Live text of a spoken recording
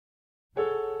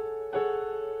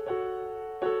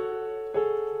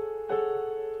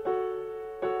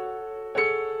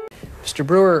Mr.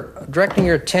 Brewer, directing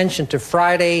your attention to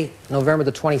Friday, November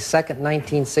the 22nd,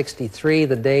 1963,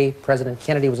 the day President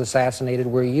Kennedy was assassinated,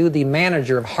 were you the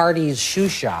manager of Hardy's Shoe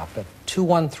Shop at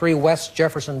 213 West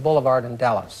Jefferson Boulevard in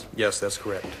Dallas? Yes, that's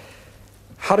correct.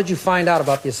 How did you find out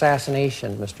about the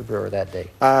assassination, Mr. Brewer, that day?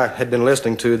 I had been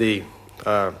listening to the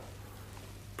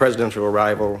presidential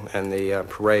arrival and the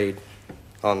parade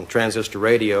on transistor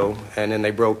radio, and then they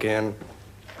broke in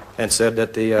and said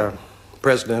that the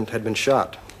president had been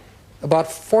shot.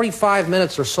 About 45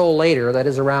 minutes or so later, that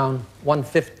is around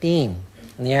 1:15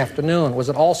 in the afternoon, was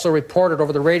it also reported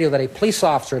over the radio that a police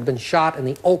officer had been shot in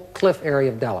the Oak Cliff area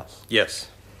of Dallas? Yes.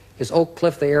 Is Oak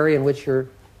Cliff the area in which your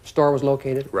store was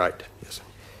located? Right, yes.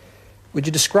 Would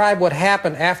you describe what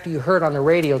happened after you heard on the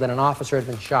radio that an officer had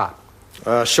been shot?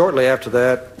 Shortly after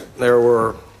that, there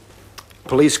were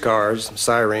police cars,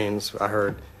 sirens, I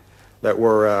heard, that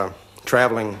were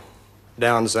traveling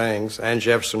down Zangs and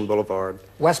Jefferson Boulevard.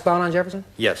 Westbound on Jefferson?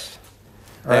 Yes.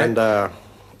 All right. And a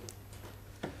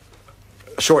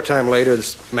short time later,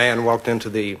 this man walked into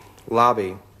the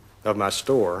lobby of my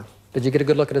store. Did you get a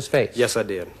good look at his face? Yes, I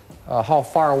did. How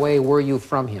far away were you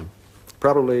from him?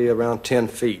 Probably around 10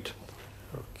 feet.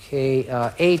 Okay,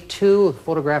 A2,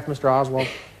 photograph Mr. Oswald.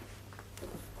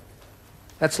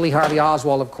 That's Lee Harvey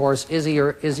Oswald, of course. Is he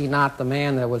or is he not the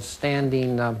man that was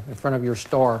standing in front of your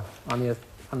store on the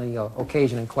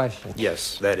occasion in question?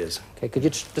 Yes, that is. Okay, could you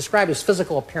describe his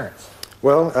physical appearance?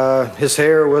 Well, his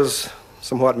hair was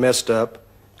somewhat messed up.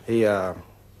 He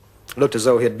looked as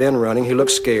though he had been running. He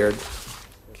looked scared.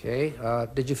 Okay,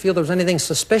 did you feel there was anything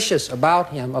suspicious about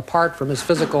him apart from his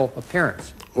physical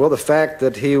appearance? Well, the fact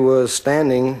that he was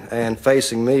standing and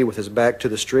facing me with his back to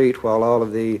the street while all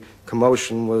of the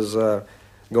commotion was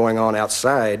going on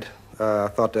outside, I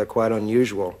thought that quite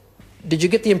unusual. Did you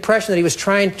get the impression that he was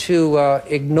trying to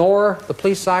ignore the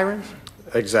police sirens?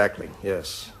 Exactly,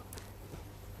 yes.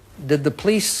 Did the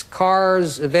police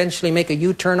cars eventually make a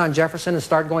U-turn on Jefferson and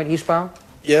start going eastbound?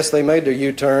 Yes, they made their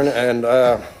U-turn,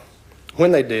 and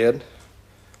when they did,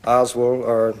 Oswald,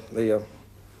 or the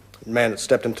man that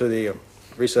stepped into the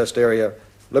recessed area,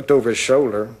 looked over his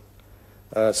shoulder,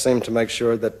 seemed to make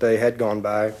sure that they had gone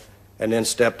by, and then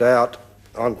stepped out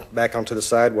back onto the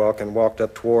sidewalk and walked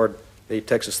up toward the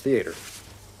Texas Theater.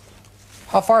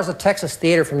 How far is the Texas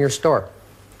Theater from your store?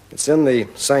 It's in the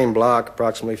same block,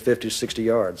 approximately 50, 60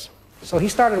 yards. So he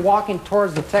started walking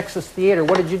towards the Texas Theater.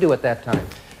 What did you do at that time?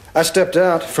 I stepped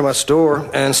out from my store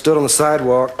and stood on the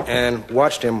sidewalk and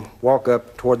watched him walk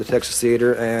up toward the Texas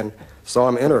Theater and saw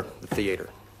him enter the theater.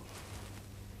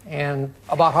 And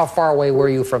about how far away were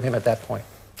you from him at that point?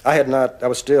 I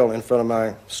was still in front of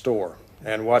my store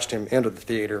and watched him enter the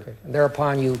theater. Okay. And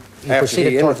thereafter you After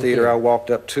proceeded he entered towards the theater, I walked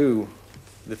up to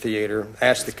the theater,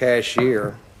 asked the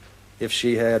cashier if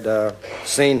she had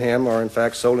seen him or in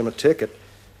fact sold him a ticket.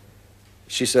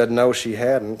 She said no, she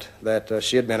hadn't, that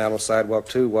she had been out on the sidewalk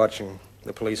too watching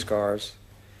the police cars.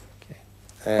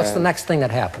 Okay. What's the next thing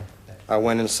that happened? I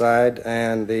went inside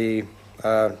and the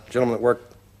gentleman that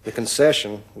worked the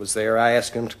concession was there. I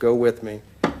asked him to go with me.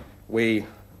 We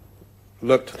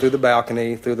looked through the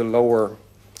balcony, through the lower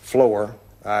floor.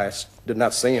 I did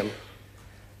not see him.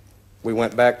 We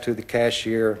went back to the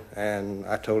cashier, and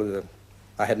I told her that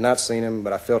I had not seen him,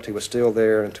 but I felt he was still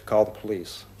there and to call the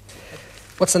police.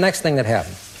 What's the next thing that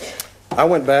happened? I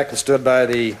went back and stood by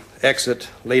the exit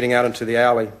leading out into the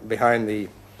alley behind the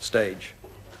stage.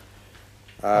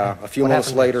 A few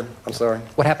moments later, I'm sorry.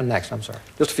 What happened next? I'm sorry.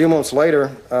 Just a few moments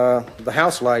later, the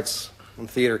house lights in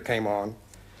the theater came on.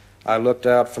 I looked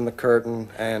out from the curtain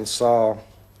and saw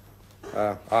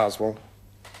Oswald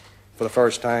for the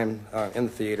first time in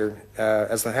the theater.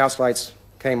 As the house lights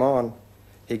came on,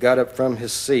 he got up from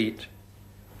his seat,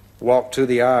 walked to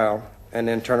the aisle, and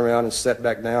then turned around and sat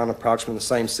back down approximately the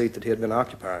same seat that he had been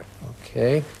occupying.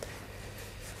 Okay.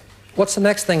 What's the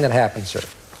next thing that happened, sir?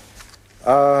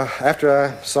 After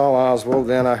I saw Oswald,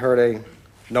 then I heard a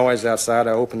noise outside.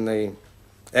 I opened the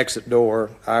exit door.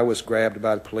 I was grabbed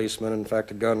by the policeman. In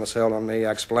fact, a gun was held on me.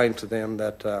 I explained to them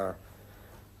that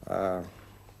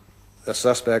a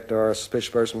suspect or a suspicious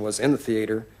person was in the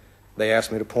theater. They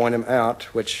asked me to point him out,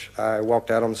 which I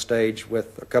walked out on the stage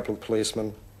with a couple of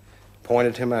policemen,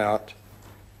 pointed him out,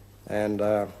 and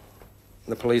the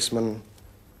policeman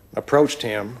approached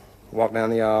him, walked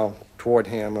down the aisle toward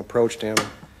him, approached him.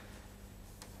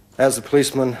 As the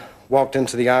policeman walked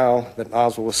into the aisle that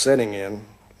Oswald was sitting in,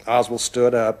 Oswald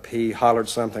stood up. He hollered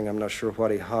something. I'm not sure what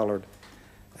he hollered.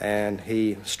 And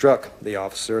he struck the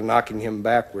officer, knocking him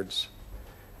backwards.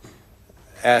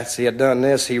 As he had done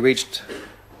this, he reached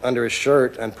under his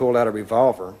shirt and pulled out a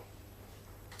revolver.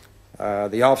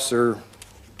 The officer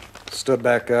stood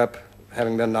back up,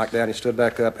 having been knocked down, he stood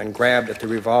back up and grabbed at the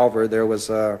revolver. There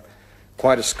was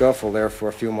quite a scuffle there for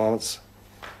a few moments,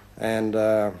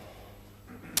 and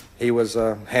he was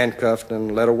handcuffed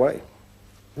and led away.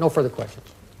 No further questions.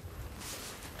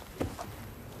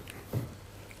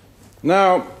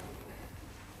 Now,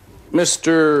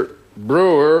 Mr.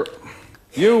 Brewer,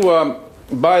 you,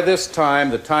 by this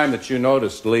time, the time that you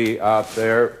noticed Lee out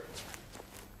there,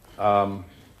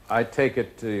 I take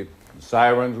it the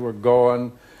sirens were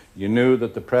going. You knew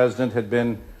that the president had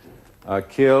been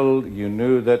killed. You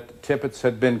knew that Tippits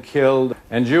had been killed.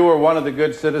 And you were one of the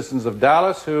good citizens of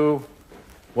Dallas who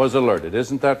was alerted.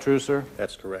 Isn't that true, sir?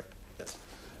 That's correct, yes.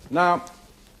 Now,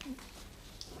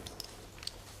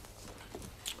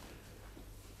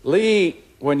 Lee,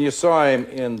 when you saw him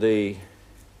in the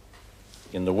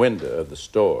window of the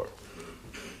store,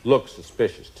 looked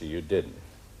suspicious to you, didn't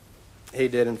he? He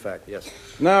did, in fact, yes.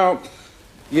 Now,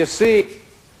 you see,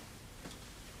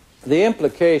 the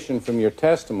implication from your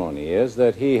testimony is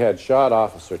that he had shot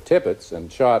Officer Tippits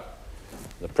and shot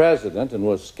the president and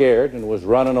was scared and was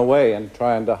running away and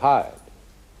trying to hide.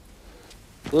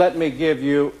 Let me give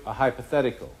you a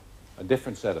hypothetical, a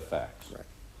different set of facts. Right.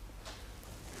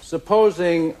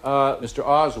 Supposing Mr.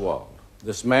 Oswald,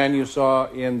 this man you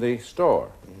saw in the store,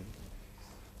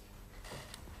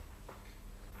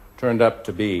 turned up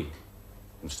to be,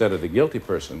 instead of the guilty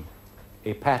person,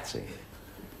 a patsy.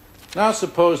 Now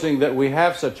supposing that we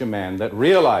have such a man that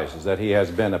realizes that he has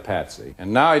been a patsy,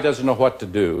 and now he doesn't know what to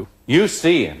do, you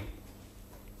see him.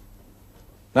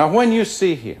 Now when you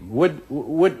see him,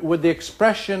 would the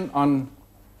expression on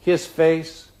his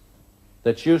face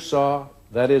that you saw,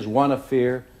 that is one of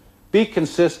fear, be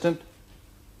consistent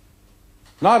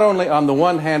not only on the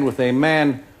one hand with a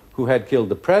man who had killed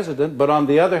the president, but on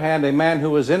the other hand a man who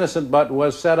was innocent but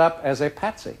was set up as a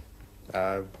patsy?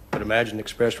 I would imagine the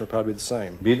expression would probably be the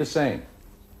same. Be the same.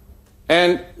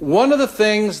 And one of the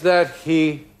things that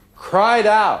he cried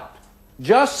out,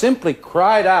 just simply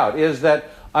cried out, is that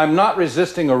I'm not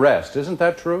resisting arrest. Isn't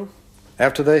that true?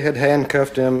 After they had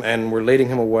handcuffed him and were leading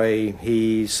him away,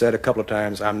 he said a couple of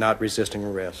times, I'm not resisting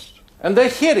arrest. And they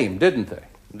hit him, didn't they?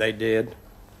 They did.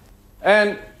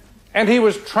 And he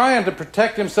was trying to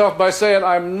protect himself by saying,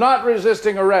 I'm not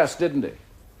resisting arrest, didn't he?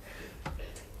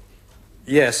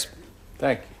 Yes.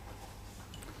 Thank you.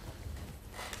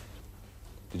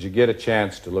 Did you get a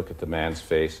chance to look at the man's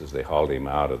face as they hauled him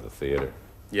out of the theater?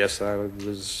 Yes, I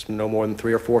was no more than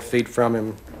 3 or 4 feet from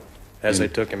him as they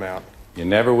took him out. You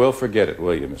never will forget it,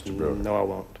 will you, Mr. Brewer? No, I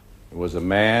won't. It was a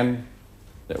man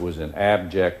that was in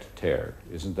abject terror.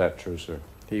 Isn't that true, sir?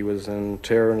 He was in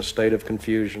terror and a state of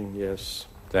confusion, yes.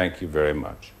 Thank you very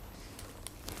much.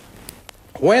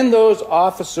 When those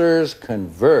officers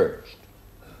converged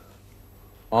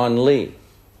on Lee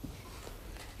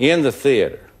in the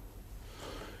theater,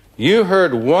 you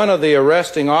heard one of the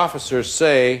arresting officers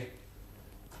say,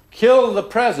 kill the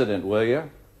president, will you?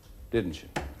 Didn't you?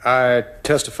 I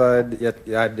testified,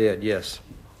 I did, yes.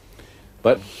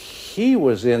 But he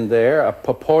was in there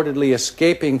purportedly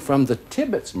escaping from the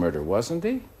Tibbets murder, wasn't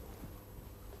he?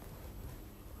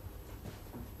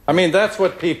 I mean, that's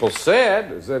what people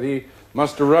said, is that he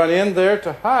must have run in there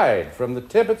to hide from the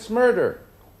Tibbets murder.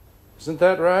 Isn't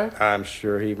that right? I'm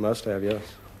sure he must have, yes.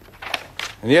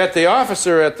 And yet the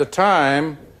officer at the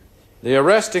time, the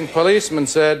arresting policeman,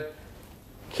 said,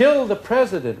 kill the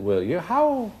president, will you?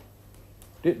 How?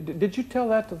 Did you tell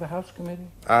that to the House Committee?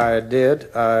 I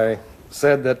did. I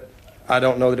said that I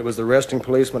don't know that it was the arresting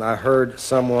policeman. I heard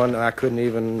someone, I couldn't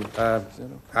even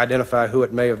identify who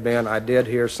it may have been. I did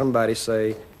hear somebody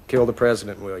say, kill the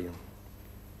president, will you?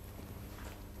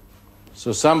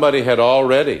 So somebody had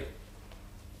already,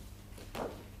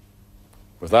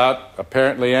 without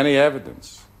apparently any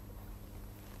evidence,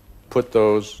 put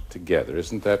those together.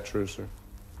 Isn't that true, sir?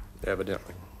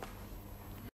 Evidently.